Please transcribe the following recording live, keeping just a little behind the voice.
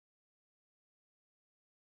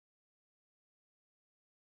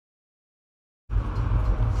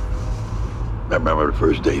I remember the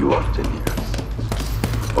first day you walked in here.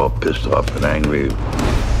 All pissed off and angry.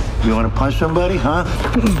 You want to punch somebody, huh?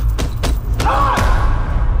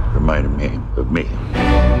 Reminded me of me.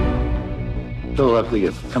 So luckily,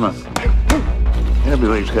 come on.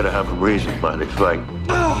 Everybody's got to have a reason why they fight.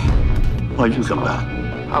 Why'd you come back?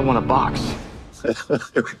 I want a box.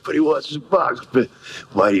 Everybody wants a box, but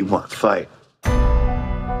why do you want to fight?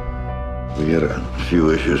 We got a few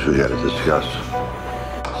issues we got to discuss.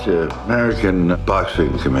 It's the American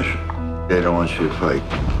Boxing Commission. They don't want you to fight.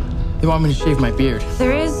 They want me to shave my beard.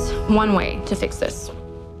 There is one way to fix this.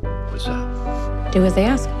 What's that? Do as they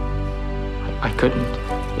ask. I couldn't.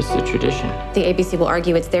 It's the tradition. The ABC will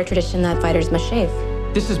argue it's their tradition that fighters must shave.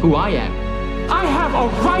 This is who I am. I have a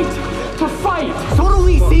right to fight. So do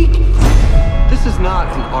we, Sikh. This is not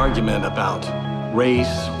an argument about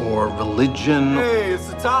race or religion. Hey, it's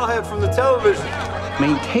the towelhead from the television.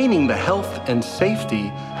 Maintaining the health and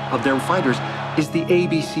safety of their fighters is the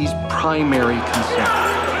ABC's primary concern.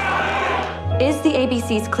 Is the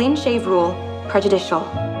ABC's clean shave rule prejudicial?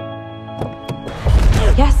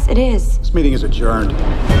 Yes, it is. This meeting is adjourned.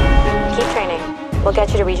 Keep training. We'll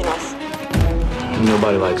get you to regionals.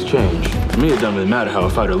 Nobody likes change. To me, it doesn't really matter how a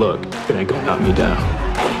fighter look. It ain't gonna knock me down.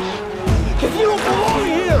 If you don't belong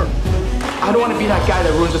here! I don't want to be that guy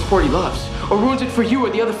that ruins the sport he loves, or ruins it for you or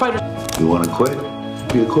the other fighters. You want to quit?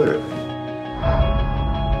 Be a quitter.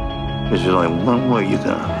 There's only one way you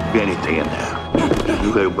can be anything in there.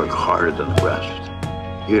 You gotta work harder than the rest.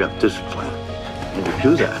 You gotta have discipline. And to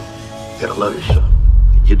do that, you gotta love yourself.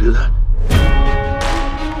 Can you do that?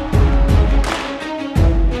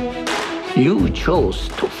 You chose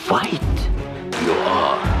to fight. You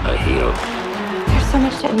are a hero. There's so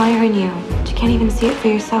much to admire in you, but you can't even see it for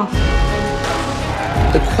yourself.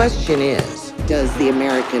 The question is, does the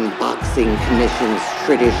American Boxing Commission's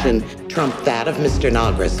tradition trump that of Mr.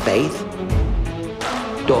 Nagra's faith?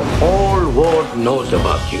 The whole world knows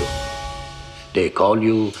about you. They call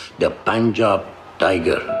you the Punjab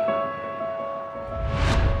Tiger.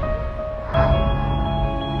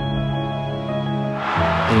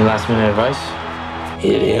 Any last minute advice?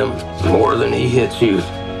 Hit him more than he hits you.